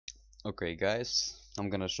Okay guys, I'm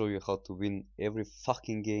gonna show you how to win every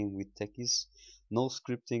fucking game with Techies. No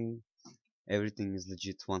scripting, everything is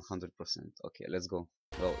legit 100%. Okay, let's go.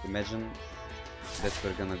 Well, imagine that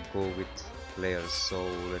we're gonna go with players, so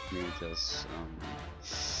let me just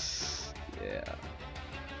yeah.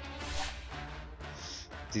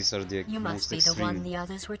 These are the You must be most the one extreme. the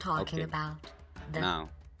others were talking Okay. about. Now,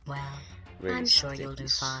 Well, where I'm is sure you'll do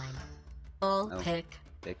Techies? fine. I'll Oh. pick.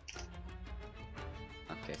 Okay.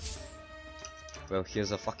 Well,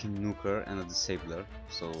 here's a fucking nuker and a disabler,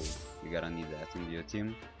 so you gotta need that in your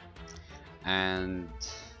team. And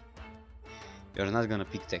you're not gonna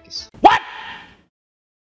pick Techies. What?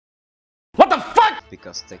 What the fuck?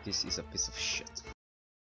 Because Techies is a piece of shit.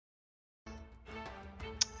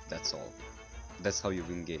 That's all. That's how you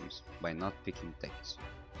win games, by not picking Techies.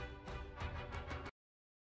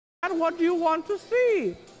 And what do you want to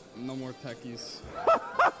see? No more Techies.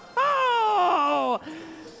 Oh!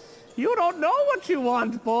 You don't know what you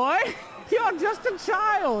want, boy. You're just a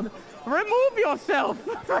child. Remove yourself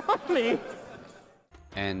from me.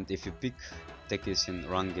 And if you pick Techies in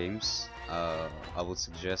run games, I would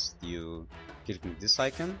suggest you clicking this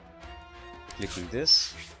icon, clicking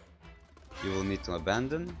this. You will need to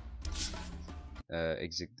abandon,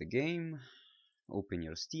 exit the game, open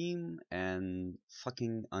your Steam, and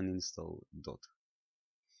fucking uninstall Dota.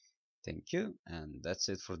 Thank you, and that's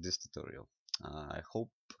it for this tutorial. I hope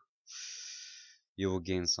you will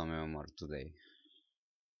gain some MMR today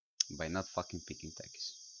by not fucking picking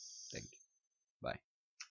Techies. Thank you. Bye.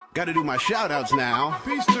 Gotta do my shoutouts now.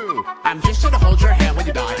 Peace too. I'm just gonna hold your hand when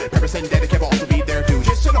you die. Represent dedicate will also be there too.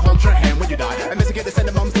 Just gonna hold your hand when you die. And Mr. Get the send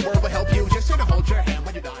the mums, the world will help you. Just gonna hold your hand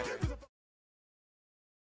when you die.